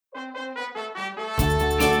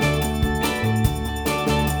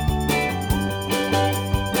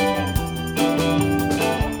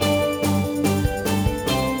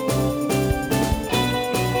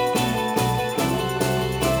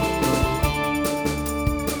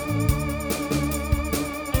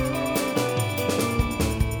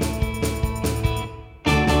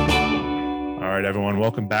everyone.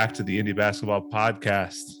 Welcome back to the Indie Basketball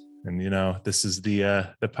Podcast. And this is the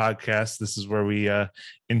podcast. This is where we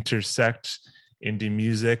intersect indie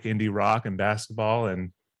music, indie rock, and basketball,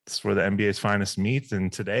 and it's where the NBA's finest meet.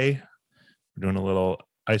 And today we're doing a little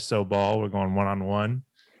ISO ball. We're going one-on-one.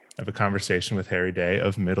 I have a conversation with Harry Day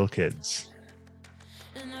of Middle Kids.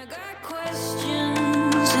 And I got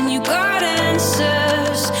questions and you got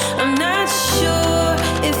answers. I'm not sure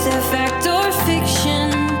if they're fact or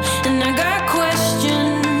fiction. And I got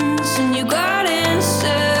questions and you got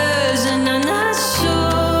answers. And I'm not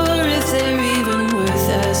sure if they're even worth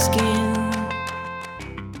asking.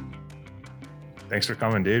 Thanks for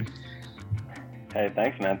coming, dude. Hey,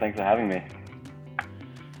 thanks, man. Thanks for having me.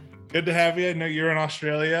 Good to have you. I know you're in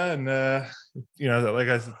Australia, and like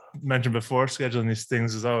I mentioned before, scheduling these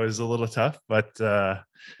things is always a little tough. But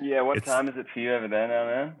yeah, what time is it for you over there now,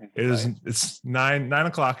 man? It's 9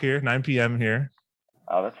 o'clock here, 9 p.m. here.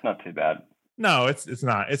 Oh, that's not too bad. No, it's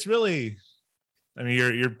not. It's really, I mean,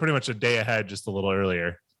 you're pretty much a day ahead, just a little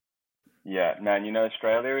earlier. Yeah, man.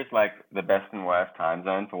 Australia is like the best and worst time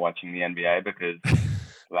zone for watching the NBA because,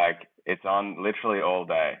 like, it's on literally all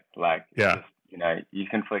day. Like, yeah. You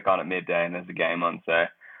can flick on at midday and there's a game on. So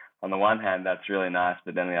on the one hand, that's really nice.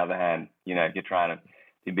 But then on the other hand, if you're trying to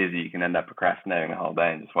be busy, you can end up procrastinating the whole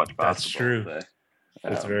day and just watch basketball. That's true. So,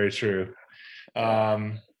 that's very true.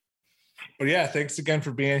 But yeah, thanks again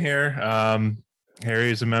for being here.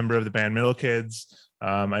 Harry is a member of the band Middle Kids.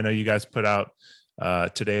 I know you guys put out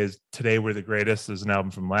Today We're the Greatest is an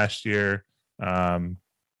album from last year.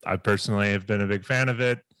 I personally have been a big fan of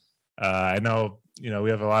it. I know,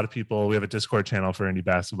 we have a lot of people, we have a Discord channel for indie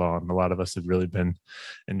basketball, and a lot of us have really been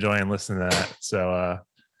enjoying listening to that. So,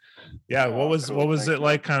 what was it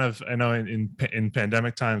like kind of, I know in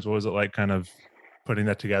pandemic times, what was it like kind of putting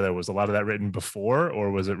that together? Was a lot of that written before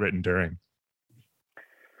or was it written during?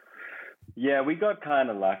 Yeah, we got kind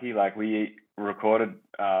of lucky. Like we wrote and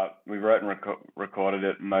recorded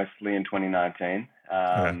it mostly in 2019.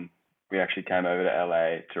 Okay. We actually came over to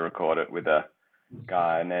LA to record it with a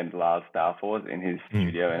guy named Lars Starford in his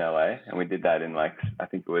studio in LA, and we did that in I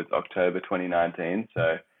think it was October 2019.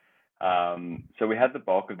 So we had the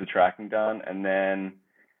bulk of the tracking done, and then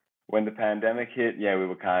when the pandemic hit, we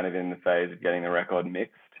were kind of in the phase of getting the record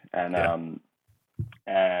mixed, and that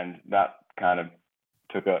kind of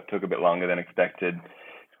took a bit longer than expected.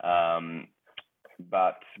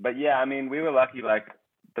 But yeah, I mean, we were lucky. Like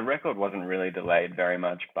the record wasn't really delayed very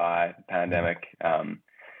much by the pandemic.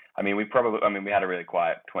 We had a really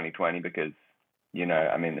quiet 2020 because,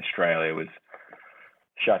 Australia was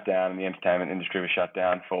shut down and the entertainment industry was shut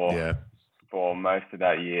down for most of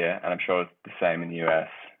that year. And I'm sure it's the same in the US.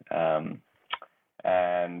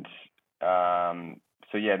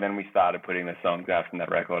 Then we started putting the songs out from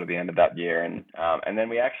that record at the end of that year. And then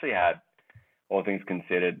we actually had, all things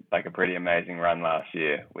considered, like a pretty amazing run last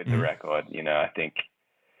year with the record. I think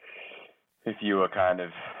if you were kind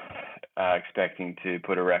of expecting to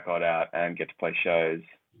put a record out and get to play shows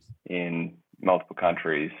in multiple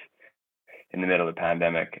countries in the middle of the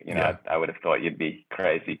pandemic, I would have thought you'd be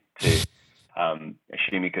crazy to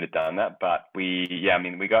assume you could have done that. But we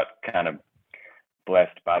got kind of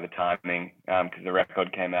blessed by the timing because the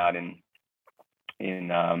record came out in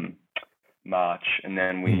March, and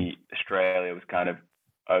then Australia was kind of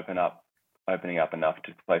opening up enough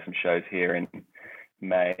to play some shows here in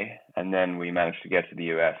May, and then we managed to get to the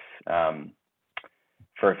US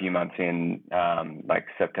for a few months in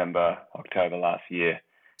September, October last year.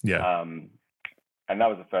 Yeah. And that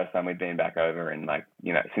was the first time we'd been back over in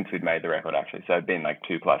since we'd made the record actually. So it'd been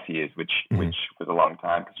 2+ years, which was a long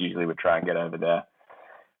time because usually we'd try and get over there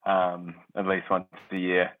at least once a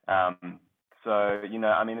year.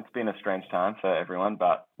 It's been a strange time for everyone,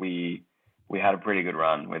 but we had a pretty good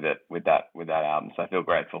run with that album. So I feel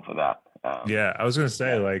grateful for that. I was going to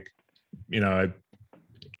say,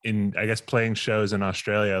 I guess playing shows in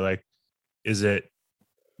Australia,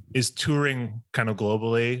 is touring kind of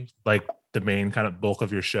globally, the main kind of bulk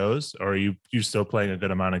of your shows, or are you still playing a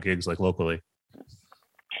good amount of gigs locally?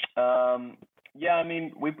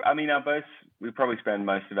 We probably spend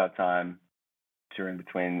most of our time touring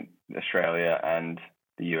between Australia and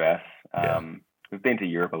the US. We've been to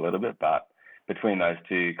Europe a little bit, but between those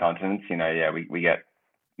two continents, we get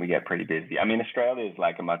pretty busy. Australia is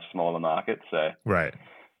a much smaller market, so right.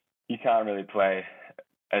 You can't really play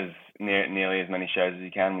as nearly as many shows as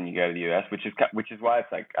you can when you go to the US, which is why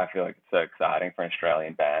it's I feel like it's so exciting for an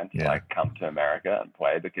Australian band to come to America and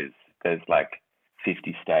play, because there's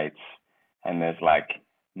 50 states and there's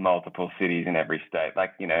multiple cities in every state.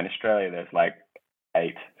 In Australia there's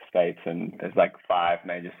 8 states, and there's like 5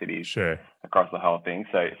 major cities Sure. across the whole thing.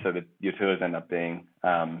 So your tours end up being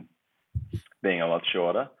a lot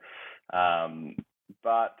shorter.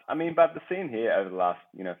 But the scene here over the last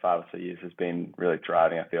 5 or so years has been really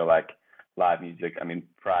thriving. I feel like live music. I mean,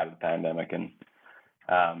 prior to the pandemic, and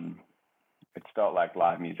it's felt like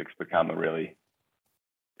live music's become a really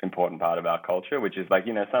important part of our culture, which is like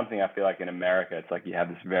something I feel like in America, it's like you have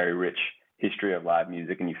this very rich history of live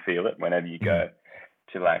music, and you feel it whenever you go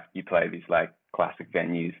to like you play these like classic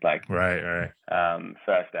venues like Right.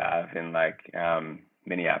 First Ave in like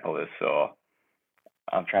Minneapolis, or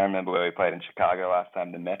I'm trying to remember where we played in Chicago last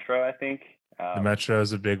time, the Metro, I think. The Metro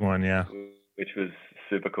is a big one, yeah. Which was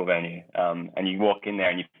super cool venue. And you walk in there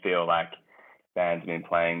and you feel like bands have been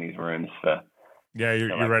playing these rooms for you're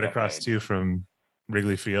like right decades. Across too from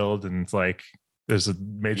Wrigley Field, and it's like there's a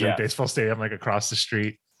Major League Baseball stadium like across the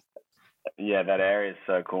street. Yeah, that area is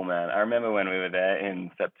so cool, man. I remember when we were there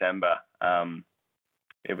in September.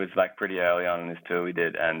 It was like pretty early on in this tour we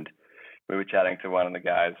did, and we were chatting to one of the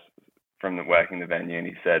guys from working the venue, and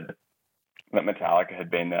he said that Metallica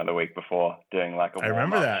had been there the week before doing like a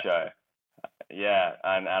warm-up show. Yeah,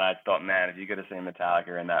 and I thought, man, if you could have seen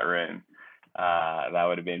Metallica in that room, that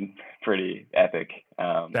would have been pretty epic.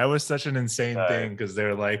 That was such an insane thing, because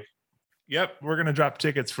they're like, yep, we're going to drop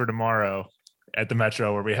tickets for tomorrow at the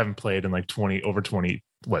Metro, where we haven't played in like 40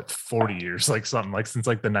 years, like something like since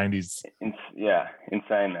like the 90s. Yeah,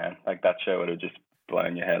 insane, man. Like that show would have just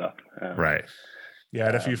blown your head off. Right. Yeah, I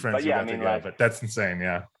had a few friends who got to go, but that's insane.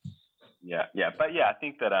 Yeah. But yeah, I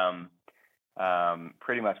think that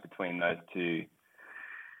pretty much between those two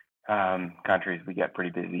countries, we get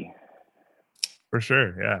pretty busy. For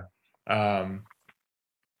sure, yeah.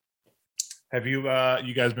 Have you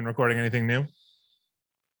guys been recording anything new?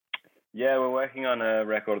 Yeah, we're working on a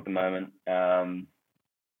record at the moment.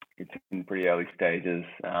 It's in pretty early stages,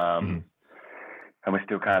 and we're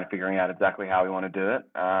still kind of figuring out exactly how we want to do it.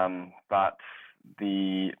 But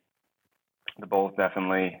the ball's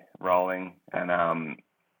definitely rolling, and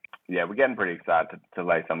we're getting pretty excited to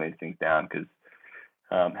lay some of these things down, because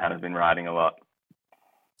Hannah's been writing a lot,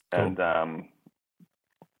 cool. And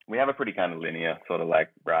we have a pretty kind of linear sort of like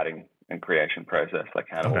writing and creation process. Like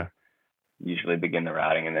Hannah will usually begin the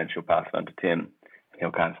writing, and then she'll pass it on to Tim.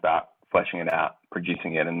 He'll kind of start fleshing it out,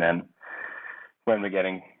 producing it, and then when we're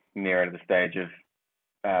getting nearer to the stage of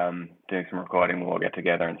doing some recording, we'll all get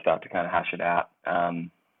together and start to kind of hash it out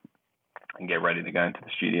and get ready to go into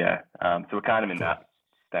the studio. So we're kind of in that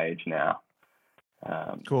stage now.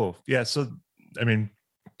 Cool. Yeah. So, I mean,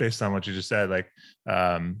 based on what you just said, like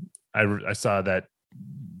I saw that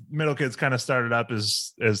Middle Kids kind of started up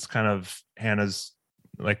as kind of Hannah's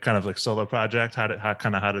like kind of like solo project. How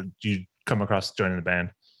did you come across joining the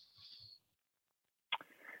band?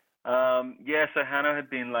 So Hannah had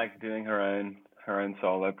been like doing her own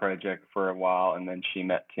solo project for a while, and then she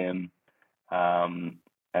met Tim, and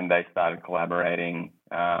they started collaborating.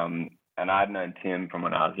 And I'd known Tim from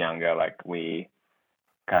when I was younger. Like he's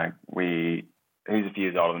a few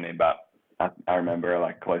years older than me, but I remember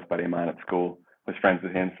like a close buddy of mine at school was friends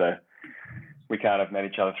with him, so we kind of met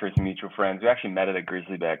each other through some mutual friends. We actually met at a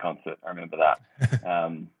Grizzly Bear concert. I remember that.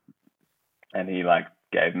 And he like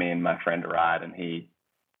gave me and my friend a ride, and he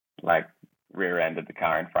like rear-ended the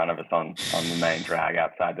car in front of us on the main drag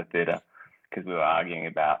outside the theater, because we were arguing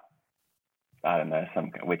about, I don't know,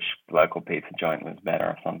 which local pizza joint was better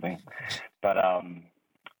or something. But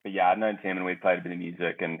yeah, I'd known Tim, and we'd played a bit of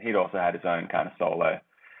music, and he'd also had his own kind of solo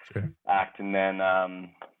act. And then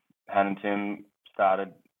Hannah and Tim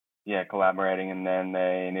started collaborating, and then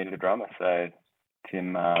they needed a drummer, so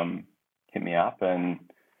Tim hit me up,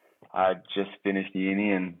 and I just finished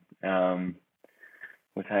uni and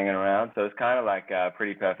was hanging around, so it's kind of like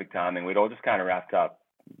pretty perfect timing. We'd all just kind of wrapped up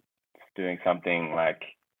doing something like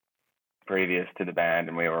previous to the band,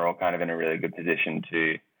 and we were all kind of in a really good position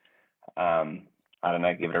to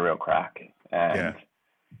give it a real crack. And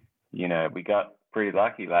we got pretty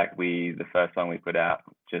lucky. Like the first song we put out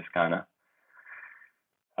just kind of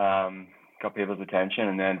got people's attention,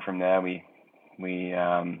 and then from there we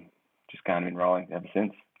just kind of been rolling ever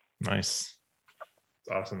since. Nice. It's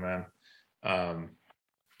awesome, man.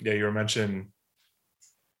 You were mentioning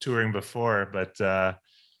touring before, but I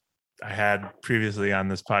had previously on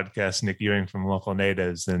this podcast Nick Ewing from Local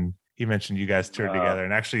Natives, and he mentioned you guys toured together,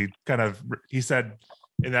 and actually he said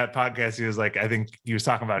in that podcast, he was like, I think he was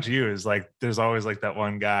talking about you, is like there's always like that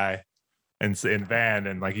one guy in band,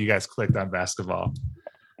 and like you guys clicked on basketball.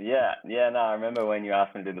 Yeah, no, I remember when you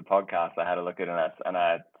asked me to do the podcast, I had a look at it, and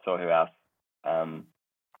I saw who else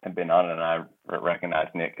had been on it, and I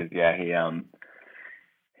recognized Nick, because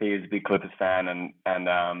he he was a big Clippers fan, and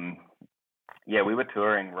yeah, we were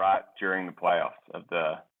touring right during the playoffs of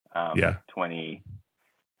the 20.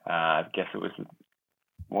 I guess it was,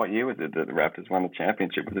 what year was it that the Raptors won the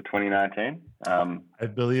championship? Was it 2019? I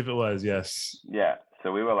believe it was, yes. Yeah.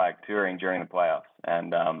 So we were like touring during the playoffs,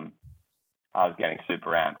 and I was getting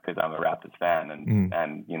super amped because I'm a Raptors fan,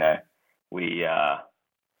 and you know, we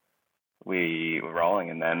were rolling,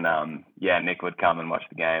 and then Nick would come and watch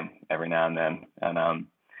the game every now and then, and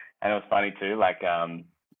it was funny too, like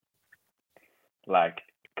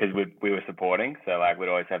because we were supporting, so like we'd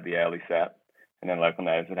always have the early set, and then local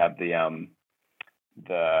natives would have the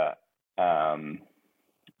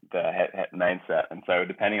main set, and so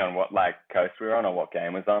depending on what like coast we were on or what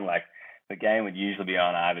game was on, like the game would usually be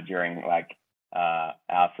on either during like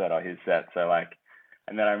our set or his set. So like,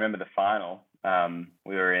 and then I remember the final,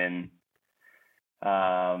 we were in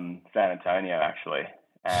San Antonio actually,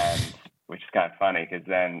 and which is kind of funny because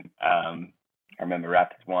then I remember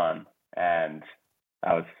Raptors won, and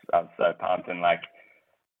I was so pumped, and like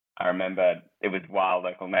I remember it was while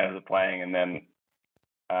local natives were playing, and then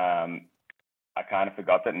I kind of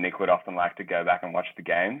forgot that Nick would often like to go back and watch the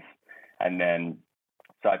games, and then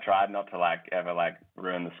so I tried not to like ever like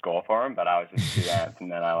ruin the score for him, but I was just too amped,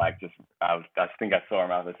 and then I think I saw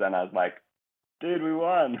him after this, and I was like, dude, we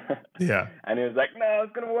won. Yeah. And he was like, no, I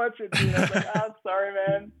was gonna watch it, dude. I was like, oh, sorry,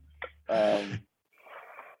 man.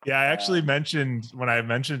 Yeah, I actually mentioned when I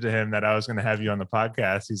mentioned to him that I was going to have you on the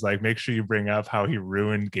podcast, he's like, make sure you bring up how he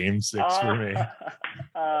ruined Game 6 for me.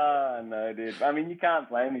 No, dude. I mean, you can't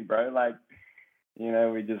blame me, bro. Like, you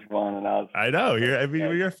know, we just won, and I know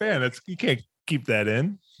you're a fan. You can't keep that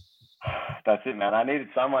in. That's it, man. I needed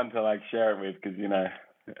someone to like share it with, because you know,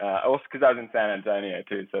 also because I was in San Antonio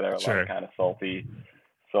too, so there were a lot of kind of salty,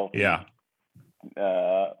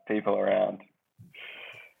 people around.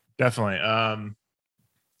 Definitely.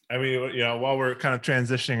 I mean, you know, while we're kind of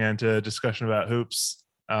transitioning into a discussion about hoops,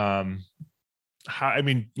 I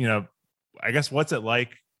mean, you know, I guess what's it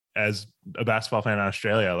like as a basketball fan in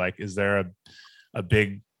Australia? Like, is there a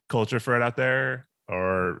big culture for it out there?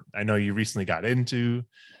 Or I know you recently got into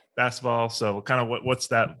basketball, so kind of what's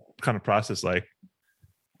that kind of process like?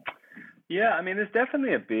 Yeah, I mean, there's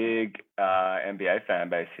definitely a big NBA fan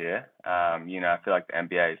base here. You know, I feel like the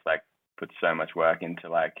NBA is like put so much work into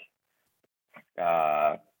like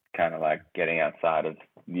kind of like getting outside of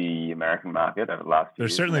the American market over the last few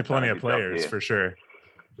years. There's certainly plenty of players for sure.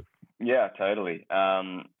 Yeah, totally.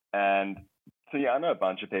 And so yeah, I know a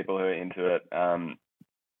bunch of people who are into it.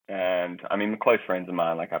 And I mean, close friends of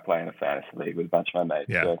mine, like I play in a fantasy league with a bunch of my mates.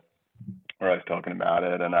 Yeah. So we're always talking about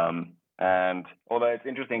it. And although it's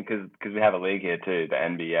interesting because we have a league here too, the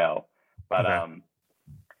NBL, but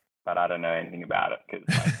I don't know anything about it because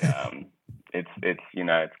like it's you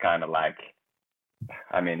know, it's kind of like,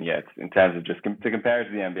 I mean, yeah, it's, in terms of just to compare it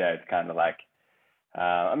to the NBA, it's kind of like,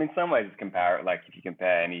 I mean, some ways it's like if you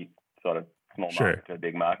compare any sort of small market to a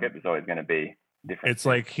big market, there's always going to be different. It's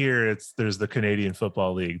like here, there's the Canadian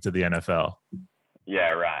Football League to the NFL.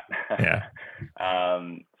 Yeah, right. Yeah.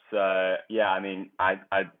 So yeah, I mean, I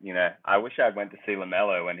you know, I wish I went to see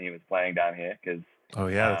LaMelo when he was playing down here, because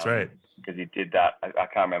that's right, because he did that. I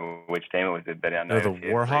can't remember which team it was, but I know the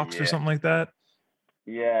Warhawks or something like that.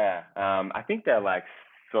 Yeah, I think they're like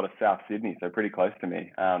sort of South Sydney, so pretty close to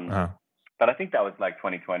me. But I think that was like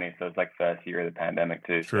 2020, so it was like first year of the pandemic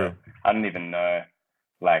too. True. So I don't even know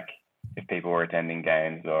like if people were attending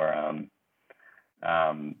games or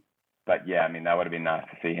but yeah, I mean, that would have been nice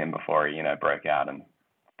to see him before he, you know, broke out and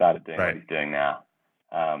started doing what he's doing now.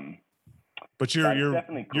 But you're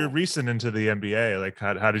cool. You're recent into the NBA. Like,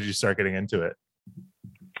 how did you start getting into it?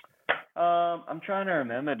 I'm trying to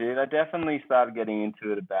remember, dude. I definitely started getting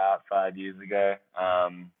into it about 5 years ago.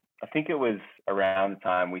 I think it was around the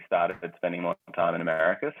time we started spending more time in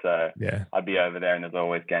America. So yeah, I'd be over there and there's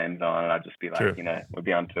always games on, and I'd just be like, you know, we'd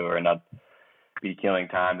be on tour and I'd be killing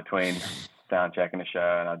time between sound checking a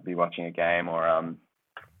show and I'd be watching a game, or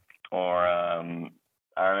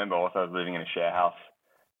I remember also I was living in a share house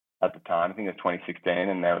at the time. I think it was 2016,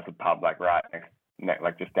 and there was a pub like right next,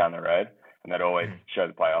 like just down the road, and they'd always show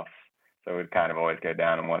the playoffs. So we'd kind of always go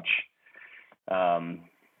down and watch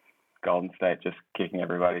Golden State just kicking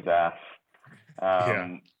everybody's ass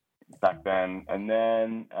back then. And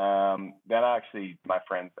then actually my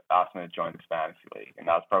friends asked me to join this fantasy league, and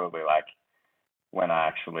that was probably like when I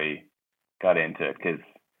actually got into it, because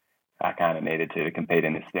I kind of needed to compete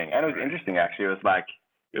in this thing. And it was interesting, actually. It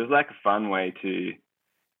was like a fun way to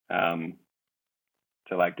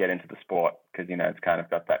like get into the sport, because, you know, it's kind of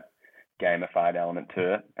got that gamified element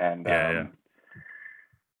to it, and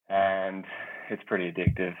it's pretty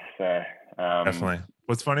addictive. So Definitely.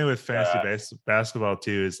 What's funny with fantasy basketball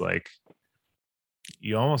too is like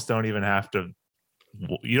you almost don't even have to.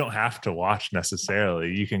 You don't have to watch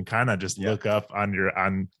necessarily. You can kind of just look up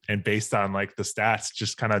and based on like the stats,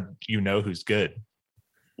 just kind of who's good.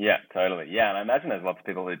 Yeah, totally. Yeah, and I imagine there's lots of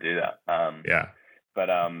people who do that. But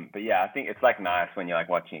yeah, I think it's like nice when you're like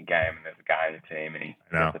watching a game and there's a guy on your team and he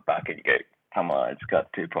gets a bucket. You go, come on, it's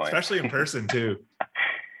got 2 points. Especially in person too.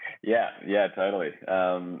 Yeah, totally.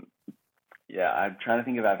 Yeah, I'm trying to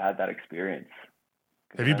think if I've had that experience.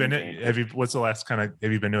 Have you been? What's the last kind of?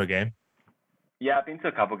 Have you been to a game? Yeah, I've been to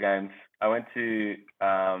a couple games. I went to.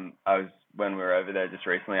 When we were over there just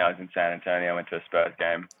recently. I was in San Antonio. I went to a Spurs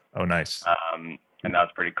game. Oh, nice. And that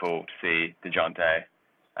was pretty cool to see DeJounte.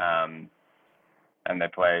 And they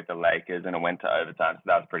played the Lakers, and it went to overtime. So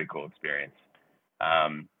that was a pretty cool experience.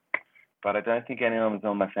 But I don't think anyone was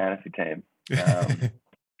on my fantasy team.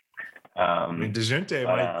 I mean,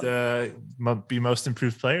 DeJounte might be most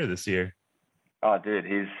improved player this year. Oh, dude,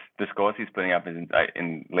 the scores he's putting up in at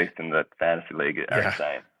least in the fantasy league are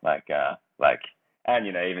insane. And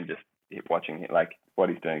even just watching like what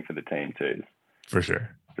he's doing for the team too. For sure.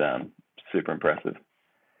 It's, super impressive.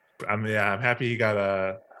 I'm happy he got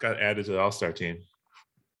added to the All-Star team.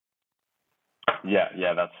 Yeah,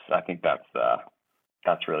 I think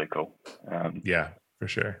that's really cool. Yeah, for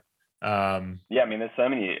sure. Yeah, I mean, there's so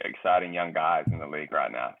many exciting young guys in the league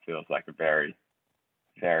right now. It feels like a very,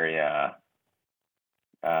 very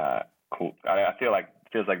cool. I feel like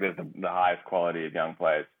it feels like there's the highest quality of young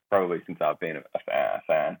players probably since I've been a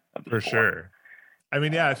fan of the for sport. Sure. I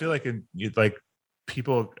mean, yeah, I feel like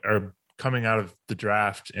people are coming out of the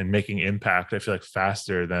draft and making impact. I feel like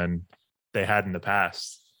faster than they had in the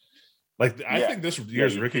past. Like I think this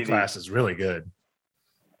year's rookie class is really good.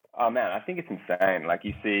 Oh man, I think it's insane. Like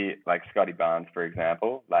you see, like Scotty Barnes, for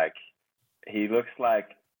example, like he looks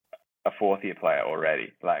like a fourth-year player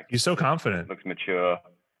already. Like he's so confident. Looks mature.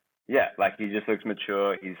 Yeah, like he just looks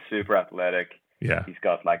mature. He's super athletic. Yeah, he's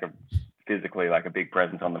got like physically like a big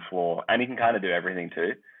presence on the floor, and he can kind of do everything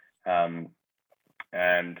too.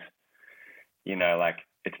 And like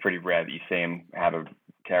it's pretty rare that you see him have a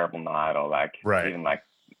terrible night or like even like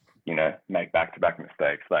make back-to-back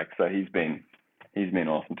mistakes. Like so, he's been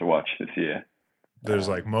awesome to watch this year. There's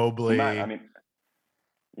like Mobley. I mean,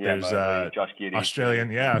 there's Mobley, Josh Giddey, Australian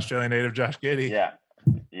native Josh Giddey.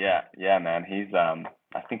 Yeah, man. He's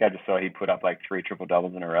I think I just saw he put up like 3 triple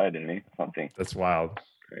doubles in a row, didn't he? Something. That's wild.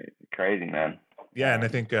 Crazy, man. Yeah, and I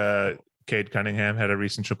think Cade Cunningham had a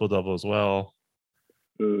recent triple double as well.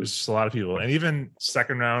 There's just a lot of people, and even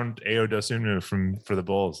second round Ayo Dosunmu for the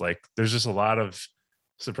Bulls. Like, there's just a lot of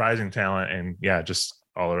surprising talent, and just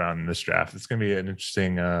all around in this draft. It's going to be an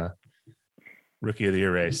interesting rookie of the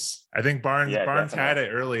year race. I think Barnes had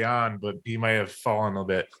it early on, but he might have fallen a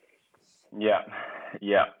bit. Yeah.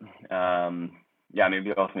 I mean, it'd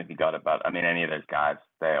be awesome if he got it, but I mean, any of those guys,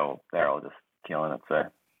 they're all just killing it. So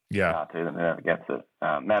to them, whoever gets it.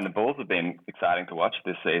 Man, the Bulls have been exciting to watch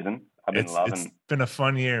this season. It's been a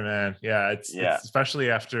fun year, man. Yeah, it's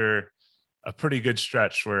especially after a pretty good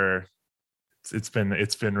stretch where it's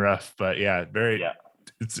been rough, but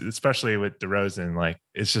it's especially with DeRozan. Like,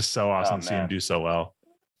 it's just so awesome to see him do so well.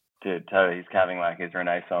 Dude, totally. He's having like his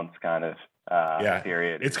renaissance kind of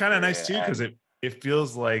period. It's kind of nice too because it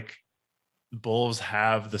feels like Bulls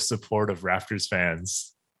have the support of Raptors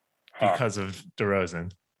fans because of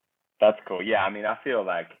DeRozan. That's cool. Yeah, I mean, I feel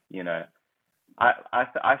like I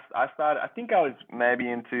started. I think I was maybe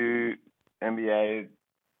into NBA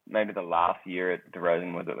maybe the last year at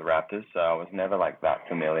DeRozan was at the Raptors, so I was never like that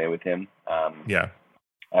familiar with him.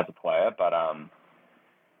 As a player, but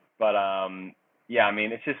yeah, I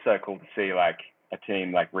mean, it's just so cool to see like a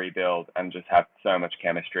team like rebuild and just have so much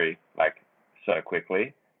chemistry like so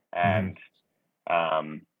quickly, and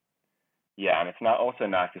and it's also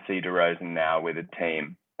nice to see DeRozan now with a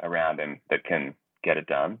team around him that can get it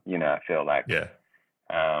done. I feel like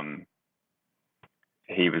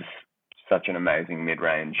he was such an amazing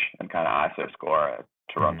mid-range and kind of ISO scorer at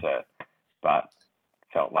Toronto, but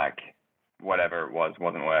felt like whatever it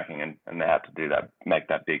wasn't working, and they had to make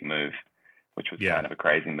that big move, which was kind of a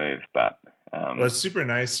crazy move. But well, it's super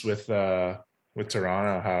nice with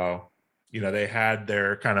Toronto how they had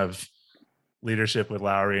their kind of leadership with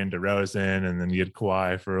Lowry and DeRozan, and then you had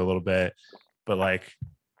Kawhi for a little bit, but like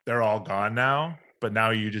they're all gone now. But now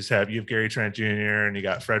you have Gary Trent Jr. and you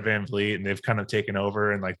got Fred VanVleet, and they've kind of taken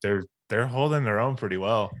over, and like they're holding their own pretty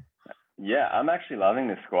well. Yeah, I'm actually loving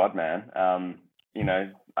this squad, man.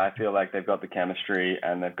 I feel like they've got the chemistry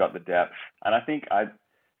and they've got the depth. And I think I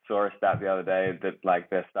saw a stat the other day that like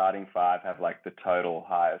their starting five have like the total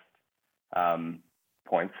highest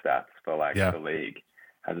point stats for like the league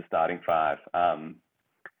as a starting five. And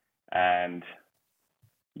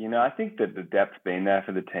I think that the depth's been there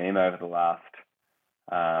for the team over the last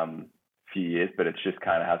few years, but it's just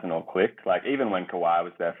kind of hasn't all clicked. Like even when Kawhi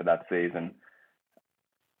was there for that season,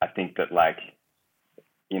 I think that like,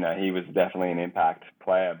 he was definitely an impact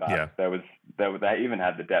player, but they even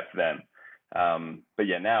had the depth then. But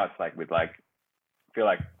yeah, now it's like I feel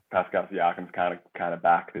like Pascal Siakam's kind of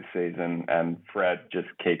back this season, and Fred just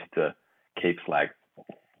keeps like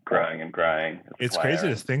growing and growing. It's crazy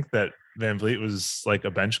to think that Van Vliet was like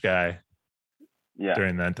a bench guy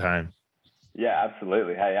during that time. Yeah,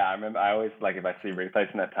 absolutely. Hey, I remember. I always like if I see replays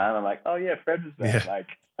from that time, I'm like, oh yeah, Fred was there. Yeah. Like,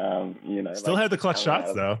 still like, had the clutch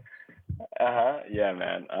shots though. Yeah,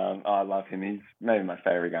 man. I love him. He's maybe my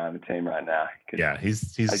favorite guy on the team right now. Yeah,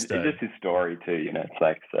 he's just his story too. It's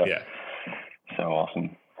like so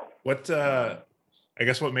awesome. What I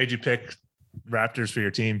guess what made you pick Raptors for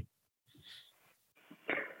your team?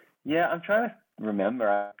 Yeah, I'm trying to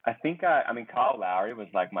remember. I think I mean Kyle Lowry was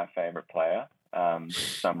like my favorite player for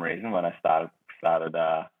some reason when I started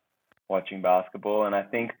watching basketball, and I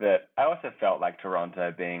think that I also felt like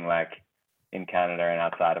Toronto being like in Canada and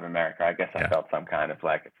outside of America. I guess I felt some kind of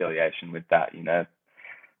like affiliation with that,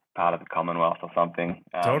 part of the Commonwealth or something.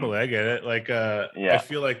 Totally, I get it. Like, I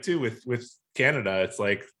feel like too with Canada, it's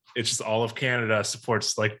like it's just all of Canada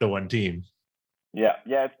supports like the one team. Yeah,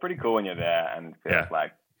 it's pretty cool when you're there and it feels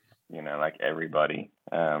like like everybody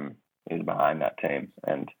is behind that team.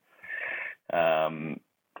 And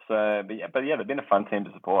but yeah, they've been a fun team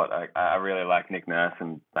to support. I really like Nick Nurse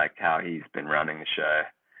and like how he's been running the show.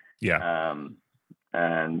 Yeah.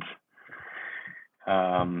 And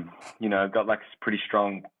got like a pretty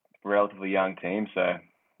strong, relatively young team. So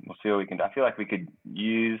we'll see what we can do. I feel like we could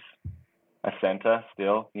use a center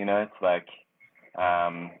still. It's like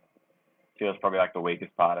feels probably like the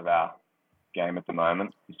weakest part of our game at the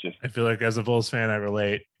moment. It's just I feel like as a Bulls fan, I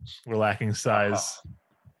relate. We're lacking size.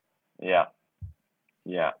 Yeah.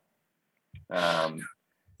 Yeah,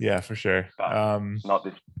 for sure. Not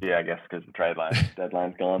this year, I guess, because the trade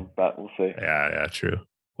deadline's gone, but we'll see. Yeah, true.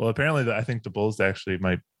 Well, apparently, I think the Bulls actually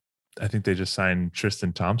might. I think they just signed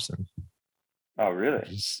Tristan Thompson. Oh, really?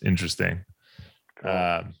 It's interesting. Cool.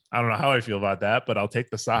 I don't know how I feel about that, but I'll take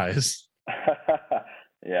the size.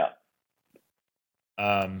 Yeah.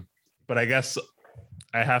 But I guess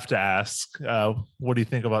I have to ask, what do you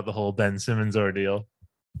think about the whole Ben Simmons ordeal?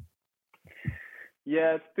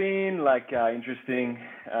 Yeah, it's been like interesting.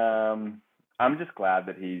 I'm just glad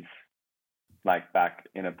that he's like back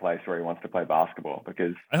in a place where he wants to play basketball,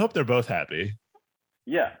 because I hope they're both happy.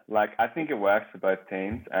 Yeah, like I think it works for both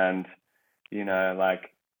teams, and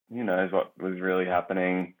like who knows what was really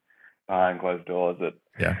happening behind closed doors at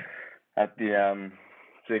the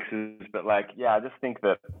Sixers. But like, yeah, I just think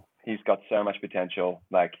that he's got so much potential.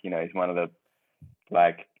 Like, he's one of the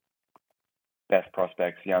like best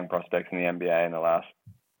young prospects in the NBA in the last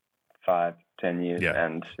 5-10 years. Yeah.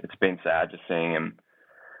 And it's been sad just seeing him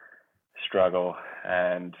struggle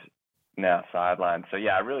and now sidelined. So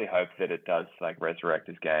yeah, I really hope that it does like resurrect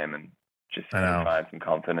his game and just find some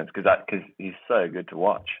confidence, because he's so good to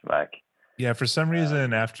watch. Like, yeah, for some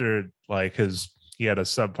reason after like he had a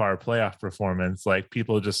subpar playoff performance, like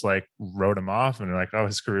people just like wrote him off and they're like, oh,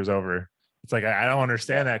 his career's over. It's like, I don't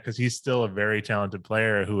understand that, because he's still a very talented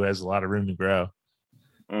player who has a lot of room to grow.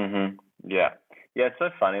 Mm-hmm. Yeah. It's so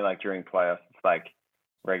funny. Like during playoffs, it's like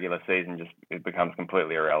regular season it becomes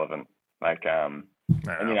completely irrelevant. Like, and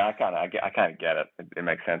I kind of get it. It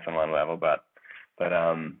makes sense on one level, but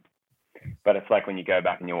it's like when you go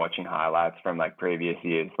back and you're watching highlights from like previous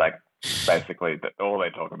years, like basically all they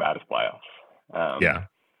talk about is playoffs.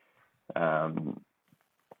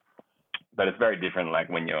 But it's very different, like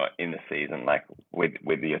when you're in the season, like with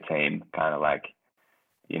your team, kind of like,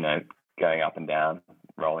 going up and down,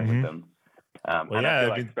 rolling with them. And I feel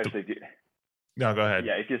like, especially if you, no, go ahead.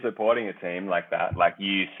 Yeah, if you're supporting a team like that, like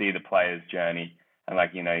you see the player's journey, and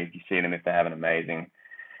like you see them if they have an amazing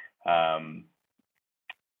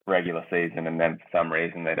regular season, and then for some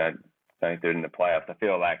reason they don't do it in the playoffs. I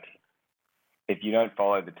feel like if you don't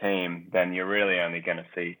follow the team, then you're really only going to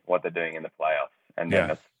see what they're doing in the playoffs, and then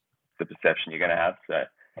that's the perception you're going to have. So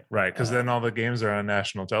right, because then all the games are on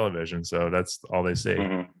national television, so that's all they see.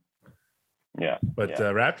 Mm-hmm. Yeah, but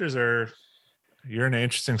Raptors you're in an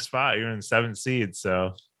interesting spot. You're in the 7th seed,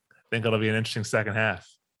 so I think it'll be an interesting second half.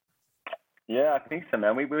 Yeah, I think so,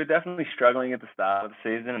 man. We were definitely struggling at the start of the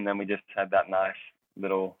season, and then we just had that nice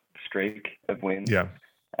little streak of wins. Yeah,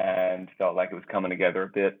 and felt like it was coming together a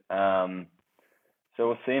bit. So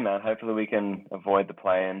we'll see, man. Hopefully we can avoid the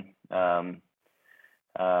play-in.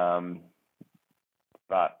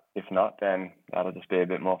 But if not, then that'll just be a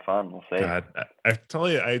bit more fun. We'll see. God, I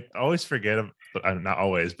tell you, I always forget. Not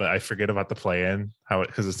always, but I forget about the play-in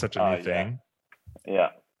because it's such a new thing. Yeah.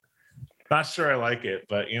 Not sure I like it,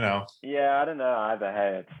 but Yeah, I don't know either.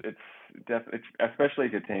 Hey, it's especially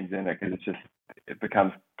if your team's in it, because it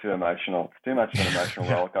becomes too emotional. It's too much of an emotional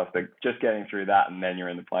roller coaster. Just getting through that, and then you're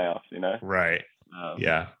in the playoffs. Right.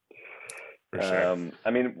 Yeah. For sure.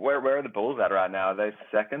 I mean, where are the Bulls at right now? Are they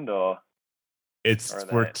second or?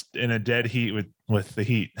 We're in a dead heat with the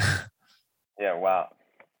Heat. Yeah. Wow.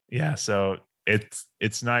 Yeah. So it's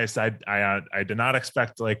nice. I did not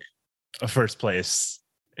expect like a first place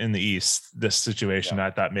in the East. This situation, I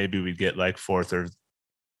thought maybe we'd get like fourth or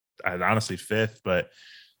honestly fifth, but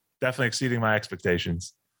definitely exceeding my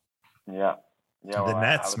expectations. Yeah. Yeah. The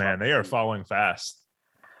Nets, man, they are falling fast.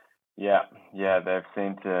 Yeah. They've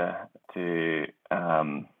seemed to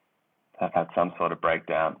have had some sort of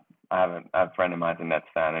breakdown. I have a friend of mine's a Nets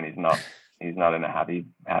fan, and he's not in a happy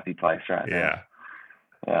place right now.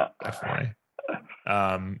 Yeah. Definitely.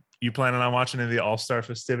 You planning on watching any of the All-Star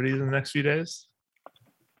festivities in the next few days?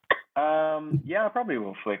 Yeah, I probably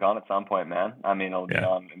will flick on at some point, man. I mean, I'll be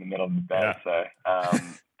on in the middle of the day, so.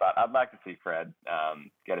 But I'd like to see Fred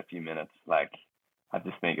get a few minutes. Like, I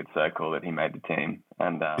just think it's so cool that he made the team.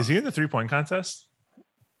 And is he in the 3-point contest?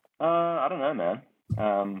 I don't know, man.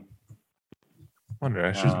 Wonder.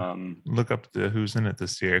 I should look up who's in it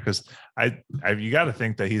this year, because you got to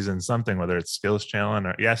think that he's in something, whether it's Skills Challenge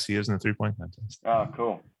or yes, he is in the 3-point contest. Oh,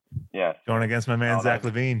 cool. Yeah. Going against my man Zach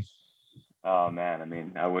LaVine. Oh man, I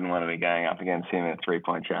mean, I wouldn't want to be going up against him in a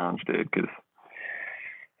 3-point challenge, dude, because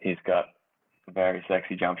he's got a very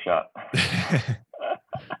sexy jump shot.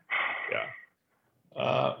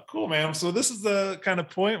 Cool, man. So this is the kind of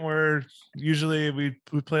point where usually we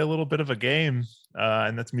play a little bit of a game,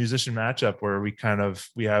 and that's musician matchup, where we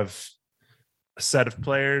have a set of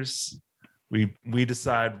players. We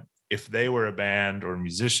decide if they were a band or a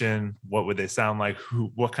musician, what would they sound like?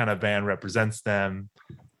 What kind of band represents them?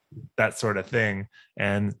 That sort of thing.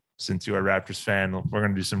 And since you're a Raptors fan, we're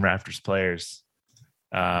going to do some Raptors players.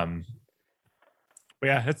 But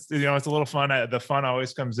yeah, it's a little fun. The fun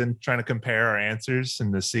always comes in trying to compare our answers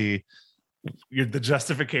and to see the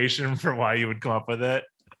justification for why you would come up with it.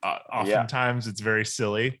 Oftentimes it's very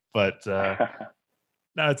silly, but no,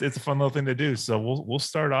 it's a fun little thing to do. So we'll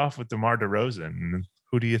start off with DeMar DeRozan.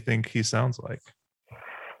 Who do you think he sounds like?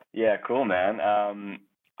 Yeah, cool, man.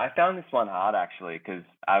 I found this one hard actually, because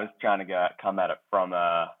I was trying to come at it from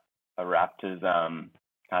a Raptors kind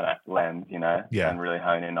of lens, and really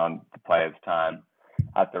hone in on the players' time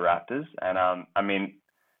at the Raptors. And I mean,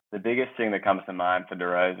 the biggest thing that comes to mind for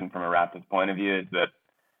DeRozan from a Raptors point of view is that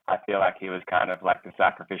I feel like he was kind of like the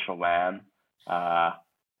sacrificial lamb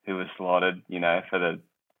who was slaughtered, for the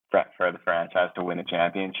franchise to win a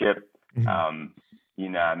championship. Mm-hmm. I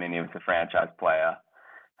mean, he was a franchise player,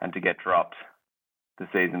 and to get dropped the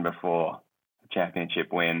season before the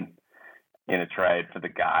championship win in a trade for the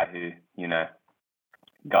guy who,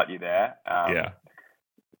 got you there.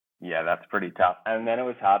 Yeah, that's pretty tough. And then it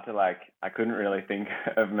was hard to I couldn't really think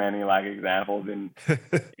of many examples in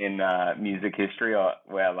music history or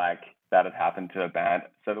where that had happened to a band.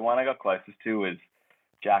 So the one I got closest to was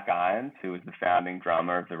Jack Irons, who was the founding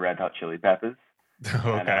drummer of the Red Hot Chili Peppers.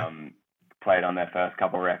 Okay. And played on their first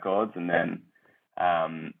couple records, and then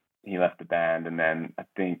he left the band, and then I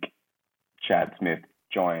think Chad Smith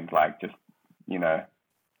joined for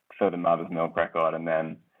the Mother's Milk record, and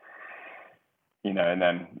then and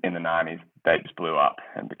then in the 90s they just blew up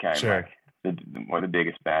and became the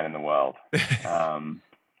biggest band in the world.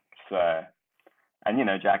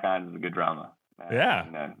 Jack Irons is a good drummer.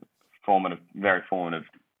 Very formative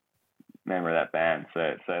member of that band.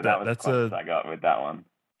 So that's the closest I got with that one.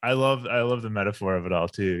 I love the metaphor of it all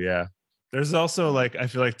too. Yeah. There's also I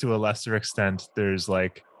feel like to a lesser extent, there's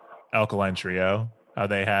Alkaline Trio. How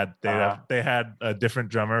they had a different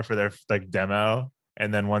drummer for their demo,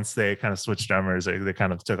 and then once they kind of switched drummers, they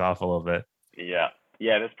kind of took off a little bit. Yeah.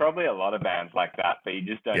 There's probably a lot of bands like that, but you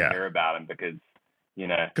just don't hear about them because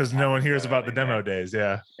because no one hears about the demo days.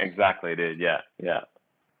 Yeah. Exactly, dude. Yeah.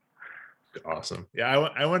 Awesome. Yeah,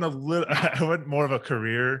 I went more of a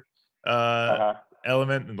career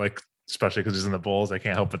element, and especially because he's in the Bulls, I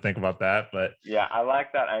can't help but think about that. But yeah, I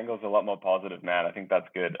like that angle's a lot more positive, man. I think that's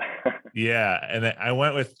good. Yeah, and then I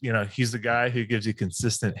went with he's the guy who gives you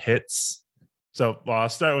consistent hits. So I'll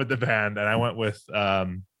start with the band, and I went with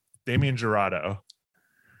Damian Jurado.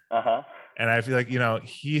 And I feel like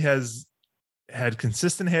he has had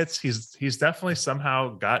consistent hits. He's definitely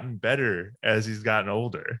somehow gotten better as he's gotten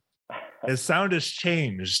older. His sound has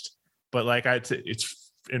changed, but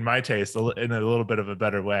it's in my taste, in a little bit of a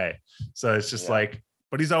better way. So it's just Yeah. like,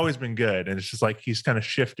 but he's always been good, and it's just like he's kind of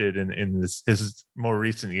shifted in his more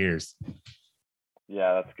recent years.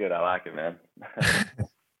 Yeah, that's good. I like it, man.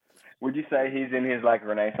 Would you say he's in his like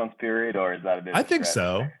renaissance period, or is that a bit? I think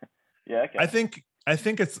so. Yeah, okay. I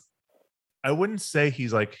think it's. I wouldn't say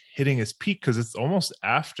he's like hitting his peak because it's almost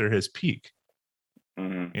after his peak,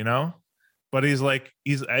 Mhm. you know. But he's like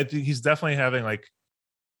I think he's definitely having like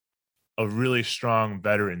a really strong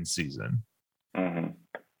veteran season. Mhm.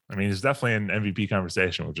 I mean, he's definitely in MVP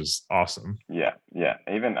conversation, which is awesome. Yeah, yeah.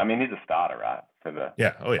 Even I mean, he's a starter, right, for the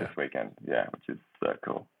Oh yeah, this weekend. Yeah, which is so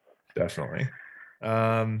cool. definitely.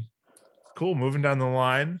 Cool. Moving down the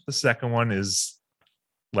line, the second one is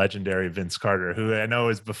legendary Vince Carter, who I know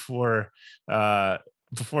is before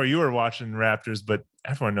you were watching Raptors, but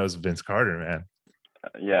everyone knows Vince Carter, man.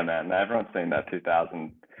 Yeah, man. Everyone's seen that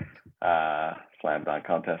 2000 slam dunk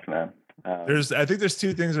contest, man. I think there's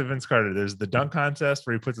two things with Vince Carter. There's the dunk contest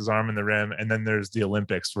where he puts his arm in the rim, and then there's the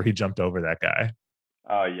Olympics where he jumped over that guy.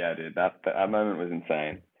 Oh yeah, dude. That moment was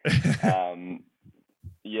insane.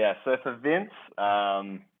 Yeah. So for Vince,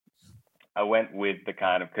 I went with the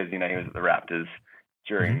kind of, because he was at the Raptors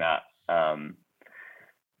during that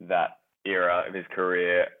era of his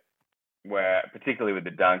career, where particularly with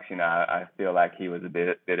the dunks, I feel like he was a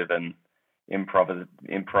bit of an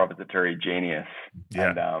improvisatory genius.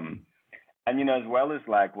 Yeah. And as well as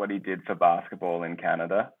like what he did for basketball in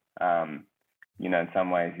Canada, in some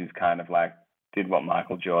ways he's kind of like did what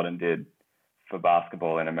Michael Jordan did for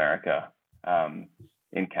basketball in America,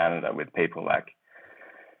 in Canada, with people like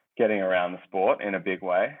getting around the sport in a big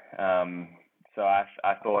way. So I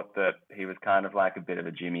thought that he was kind of like a bit of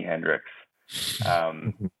a Jimi Hendrix,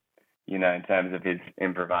 in terms of his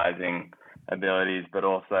improvising abilities, but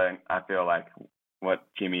also I feel like what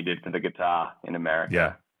Jimmy did for the guitar in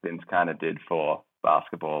America, Vince kind of did for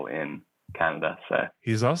basketball in Canada. So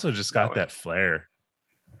he's also just got that flair.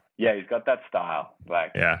 Yeah, he's got that style.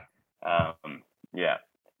 Like, yeah. I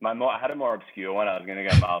had a more obscure one. I was going to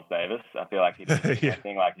go Miles Davis. I feel like he did the same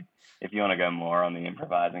thing. Like, if you want to go more on the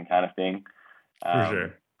improvising kind of thing. For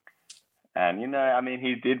sure. And, I mean,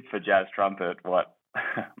 he did for jazz trumpet what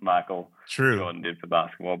Michael Jordan did for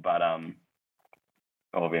basketball, but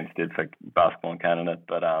or Vince did for basketball in Canada.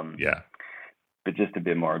 But but just a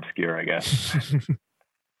bit more obscure, I guess.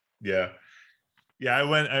 Yeah.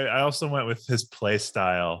 I also went with his play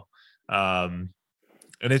style. But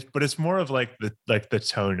it's more of like the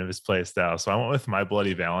tone of his play style. So I went with My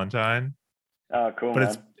Bloody Valentine. Oh, cool. But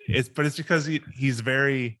man. it's because he's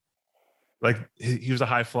very, like, he was a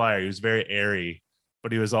high flyer. He was very airy,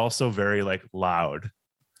 but he was also very like loud.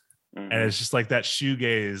 Mm-hmm. And it's just like that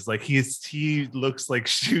shoegaze. Like he looks like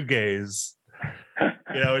shoegaze.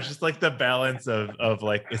 It's just like the balance of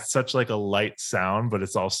like, it's such like a light sound, but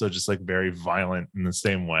it's also just like very violent in the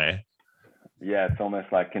same way. Yeah, it's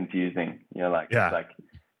almost like confusing. It's like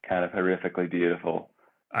kind of horrifically beautiful.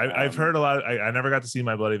 I've heard a lot. I never got to see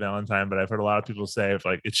My Bloody Valentine, but I've heard a lot of people say if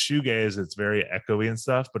like it's shoegaze, it's very echoey and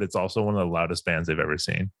stuff, but it's also one of the loudest bands they've ever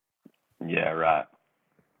seen. Yeah, right.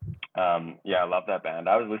 I love that band.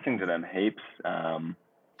 I was listening to them heaps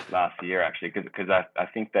last year actually, because I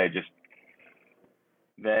think they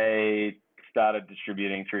started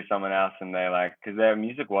distributing through someone else, and because their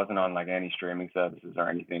music wasn't on like any streaming services or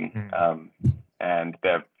anything. And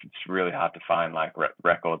it's really hard to find like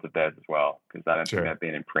records of theirs as well, because I don't think they've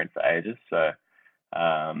been in print for ages. So,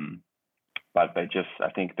 but I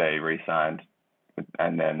think they re-signed,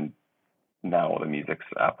 and then now all the music's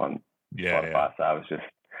up on Spotify. So I was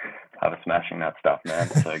smashing that stuff, man.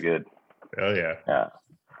 So good. Oh yeah. Yeah.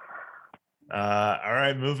 All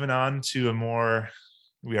right, moving on to a more,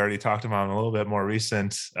 we already talked about him, a little bit more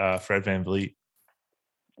recent, Fred VanVleet.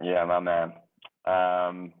 Yeah, my man.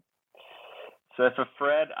 So for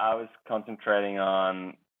Fred, I was concentrating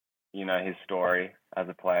on, his story as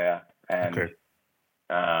a player, and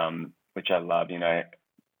which I love,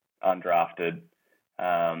 undrafted,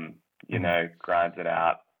 grinds it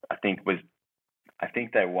out. I think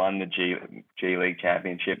they won the G League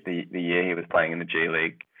championship the year he was playing in the G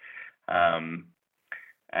League.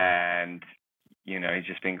 And, he's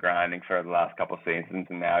just been grinding for the last couple of seasons,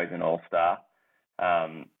 and now he's an all-star.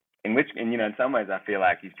 In some ways, I feel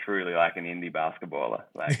like he's truly like an indie basketballer,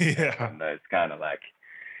 like those kind of like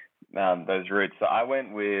those roots. So I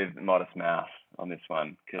went with Modest Mouse on this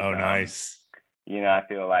one. Oh, nice. I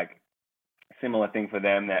feel like similar thing for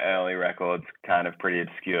them. Their early records kind of pretty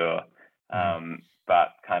obscure,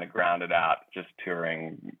 but kind of grounded out, just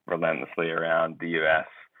touring relentlessly around the US.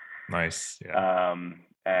 Nice. Yeah.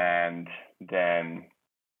 And then,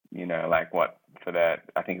 like what for their,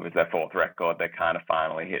 I think it was their fourth record, they kind of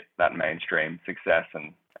finally hit that mainstream success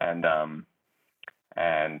and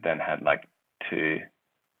then had like two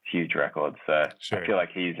huge records. So Sure. I feel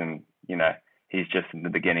like he's just in the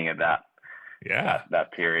beginning of that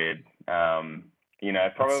period.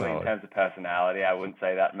 Probably in terms of personality, I wouldn't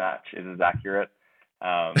say that match is as accurate.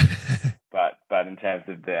 But in terms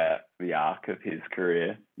of the arc of his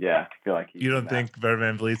career, yeah, I feel like you don't think Fred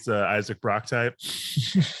VanVleet's Isaac Brock type?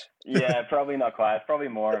 Yeah, probably not quite. It's probably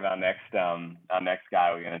more of our next guy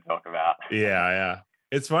we're going to talk about. Yeah.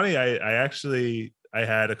 It's funny. I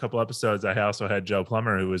had a couple episodes. I also had Joe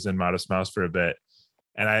Plummer, who was in Modest Mouse for a bit,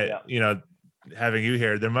 and having you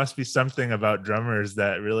here, there must be something about drummers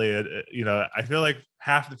that really, I feel like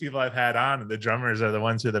half the people I've had on, the drummers are the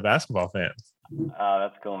ones who are the basketball fans. Oh,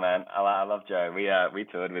 that's cool, man. I love Joe. We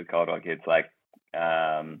toured with Coldwell Kids like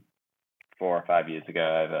 4 or 5 years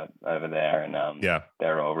ago over there, and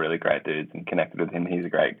they're all really great dudes, and connected with him. He's a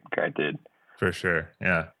great dude. For sure.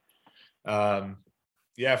 Yeah. For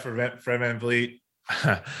Fred VanVleet,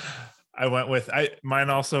 I went with mine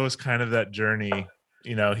also was kind of that journey.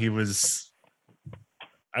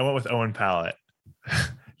 I went with Owen Pallett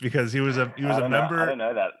because he was a member. I don't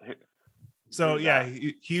know that. So yeah,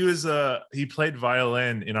 he played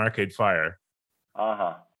violin in Arcade Fire.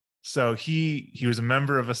 So he was a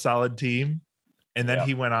member of a solid team, and then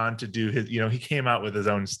he went on to do his. He came out with his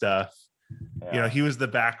own stuff. Yeah. He was the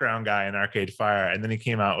background guy in Arcade Fire, and then he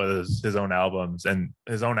came out with his own albums, and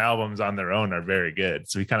his own albums on their own are very good.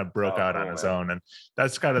 So he kind of broke out on his own, and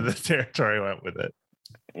that's kind of the territory I went with it.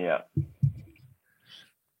 Yeah.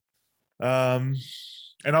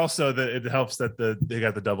 And also it helps that they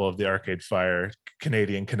got the double of the Arcade Fire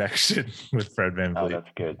Canadian connection with Fred VanVleet. Oh,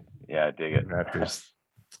 that's good. Yeah, I dig it. Raptors.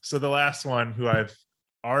 So the last one who I've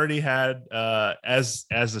already had as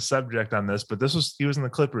a subject on this, but he was in the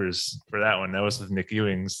Clippers for that one. That was with Nick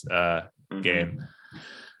Ewing's game.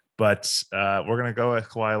 But we're gonna go with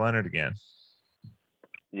Kawhi Leonard again.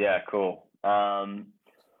 Yeah, cool. This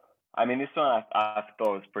one I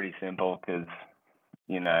thought was pretty simple because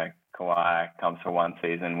Kawhi comes for one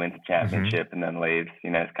season, wins a championship, and then leaves.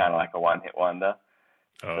 It's kind of like a one-hit wonder.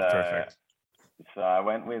 Oh, perfect. So I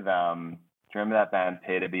went with, do you remember that band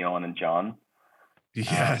Peter, Bjorn, and John?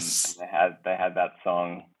 Yes. They had that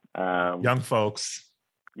song. Young Folks.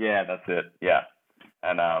 Yeah, that's it. Yeah.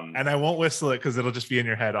 And I won't whistle it because it'll just be in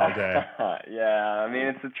your head all day. Yeah,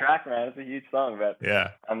 it's a track, man. It's a huge song, but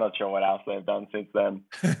I'm not sure what else they've done since then.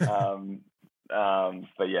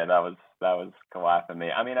 But yeah, that was Kawhi for me.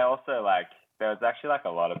 I also there was actually a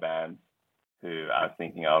lot of bands who I was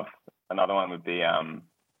thinking of. Another one would be, do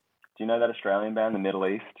you know that Australian band, The Middle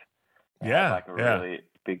East? Yeah. Really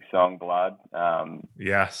big song, Blood.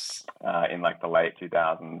 Yes. In the late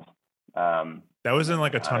 2000s. That was in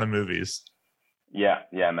a ton of movies. Yeah,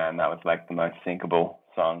 man. That was the most syncable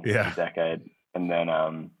song of the decade. And then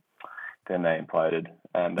they imploded.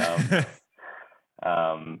 And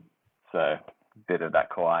so a bit of that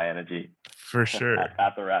Kawhi energy. For sure.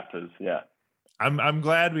 at the Raptors, yeah. I'm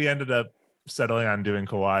glad we ended up settling on doing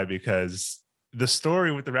Kawhi because the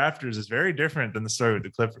story with the Raptors is very different than the story with the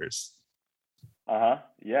Clippers.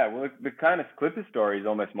 Yeah, well, the kind of Clippers story is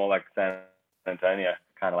almost more like San Antonio,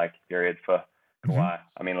 kind of period for Kawhi.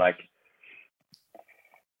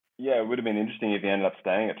 It would have been interesting if he ended up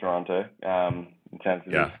staying at Toronto in terms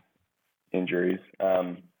of his injuries.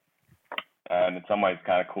 And in some ways,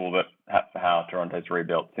 kind of cool that how Toronto's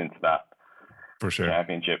rebuilt since that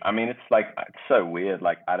championship. It's so weird.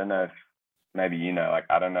 I don't know if maybe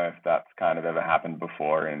I don't know if that's kind of ever happened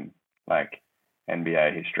before in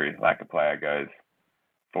NBA history. A player goes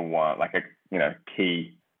for one,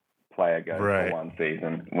 key player goes for one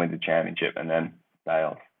season, wins a championship, and then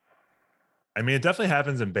bails. It definitely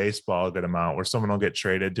happens in baseball a good amount where someone will get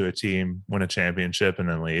traded to a team, win a championship, and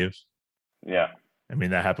then leave. Yeah.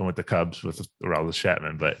 That happened with the Cubs with Aroldis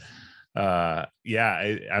Chapman, but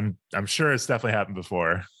I'm sure it's definitely happened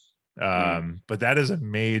before. But that is a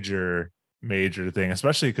major thing,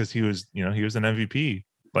 especially because he was an MVP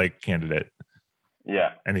candidate.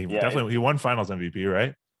 Yeah. And he won Finals MVP,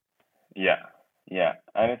 right? Yeah. Yeah.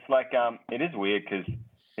 And it's it is weird because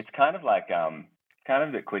it's kind of kind of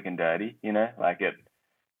a bit quick and dirty,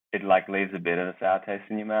 it leaves a bit of a sour taste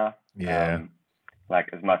in your mouth. Yeah.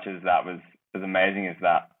 As much as that was as amazing as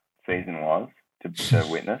that season was to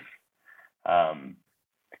witness,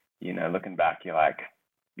 looking back, you're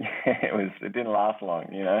it didn't last long,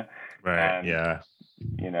 Right. And, yeah.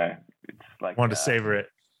 It's wanted to savor it.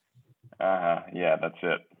 Yeah, that's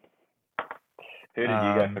it. Who did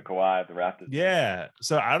you go for Kawhi at the Raptors? Yeah.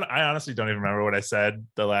 So I honestly don't even remember what I said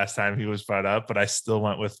the last time he was brought up, but I still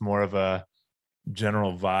went with more of a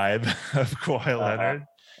general vibe of Kawhi Leonard.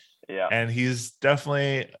 Yeah. And he's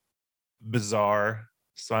definitely bizarre.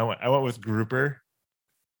 So I went with Grouper,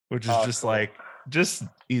 which is just cool. like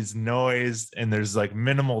he's noise and there's like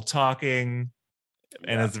minimal talking,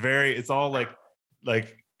 and it's all like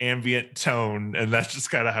ambient tone, and that's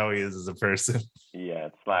just kind of how he is as a person. Yeah,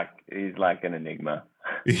 it's like he's like an enigma.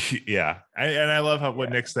 Yeah, and I love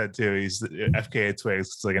what Nick said too. He's FKA Twigs.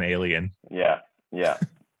 It's like an alien. Yeah,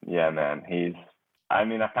 man. I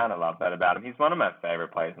kind of love that about him. He's one of my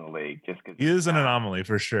favorite players in the league, just because he is an anomaly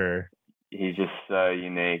for sure. He's just so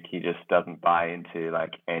unique. He just doesn't buy into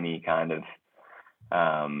like any kind of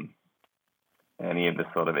any of the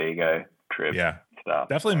sort of ego trip stuff.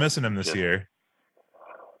 Definitely missing him this year.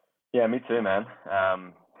 Yeah, me too, man.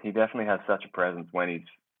 He definitely has such a presence when he's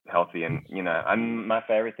healthy, and my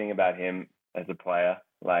favorite thing about him as a player,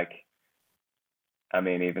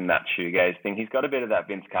 even that shoegaze thing, he's got a bit of that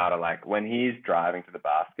Vince Carter, like when he's driving to the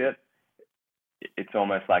basket, it's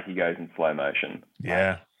almost like he goes in slow motion.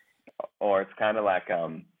 Yeah. Or it's kind of like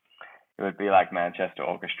it would be like Manchester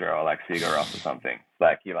Orchestra or like Sigur Rós or something.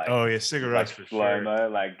 Like he like Sigur Rós for slow-mo, sure.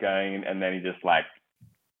 like going, and then he just like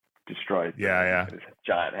destroys with his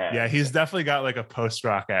giant hand. Yeah, he's definitely got like a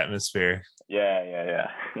post-rock atmosphere. Yeah. Yeah,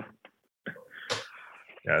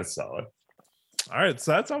 that's solid. All right,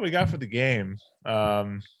 so that's all we got for the game.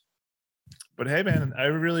 But hey, man, I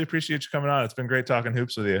really appreciate you coming on. It's been great talking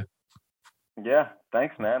hoops with you. Yeah,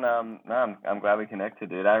 thanks, man. I'm glad we connected,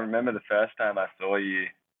 dude. I remember the first time I saw you,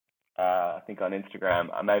 I think on Instagram.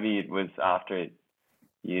 Maybe it was after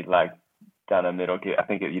you'd like done a middle kid. I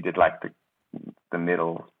think you did like the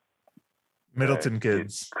Middleton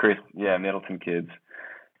Kids. Middleton Kids.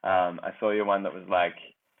 I saw you one that was like,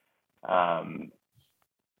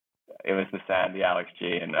 it was the Sandy, Alex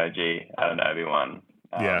G, and OG Anunoby one.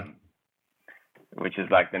 Which is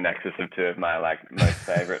like the nexus of two of my like most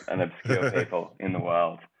favorite and obscure people in the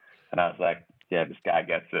world. And I was like, yeah, this guy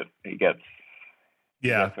gets it. He gets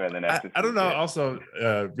where the nexus I don't know. Is. Also,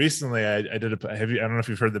 recently I did I don't know if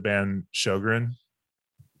you've heard the band Sjogren.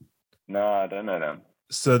 No, I don't know them.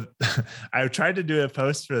 So I tried to do a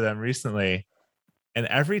post for them recently, and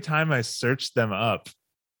every time I search them up,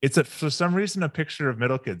 for some reason a picture of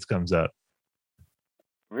Middle Kids comes up.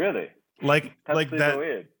 Really? Like that.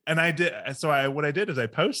 Weird. And I did. So what I did is I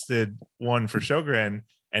posted one for Sjogren,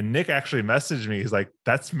 and Nick actually messaged me. He's like,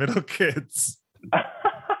 "That's Middle Kids."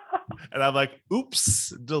 And I'm like,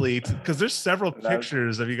 "Oops, delete." Because there's several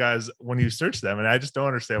pictures of you guys when you search them, and I just don't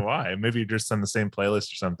understand why. Maybe you're just on the same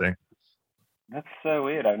playlist or something. That's so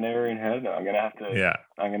weird. I've never even heard of it. I'm gonna have to. Yeah.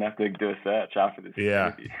 I'm gonna have to do a search after this.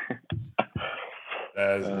 Yeah.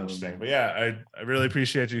 That is interesting. But yeah, I really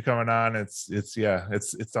appreciate you coming on. It's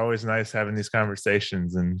always nice having these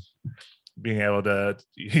conversations and being able to,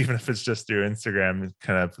 even if it's just through Instagram,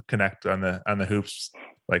 kind of connect on the hoops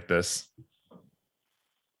like this.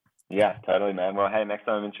 Yeah, totally, man. Well, hey, next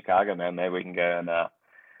time I'm in Chicago, man, maybe we can go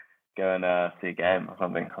and see a game or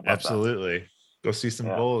something. Absolutely. Go see some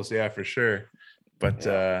Bulls. Yeah, for sure. But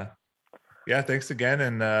thanks again.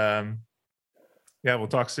 And we'll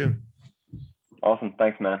talk soon. Awesome.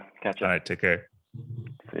 Thanks, man. Catch you. All right. Take care.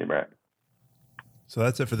 See you, Brett. So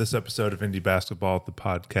that's it for this episode of Indie Basketball, the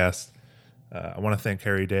podcast. I want to thank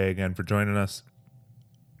Harry Day again for joining us.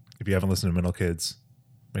 If you haven't listened to Middle Kids,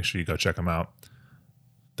 make sure you go check them out.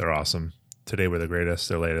 They're awesome. Today We're the Greatest,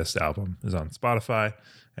 their latest album, is on Spotify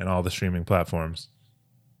and all the streaming platforms.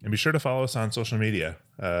 And be sure to follow us on social media.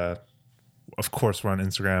 Of course, we're on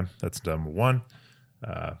Instagram. That's number one.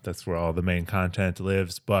 That's where all the main content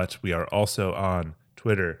lives. But we are also on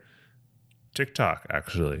Twitter, TikTok,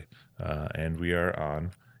 actually. And we are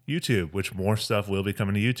on YouTube, which more stuff will be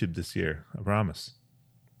coming to YouTube this year. I promise.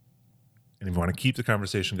 And if you want to keep the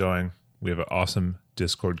conversation going, we have an awesome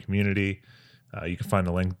Discord community. You can find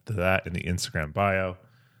a link to that in the Instagram bio.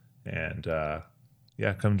 And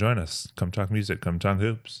come join us. Come talk music. Come talk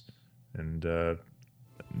hoops. And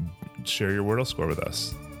share your Wordle score with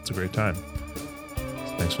us. It's a great time.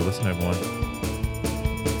 Thanks for listening, everyone.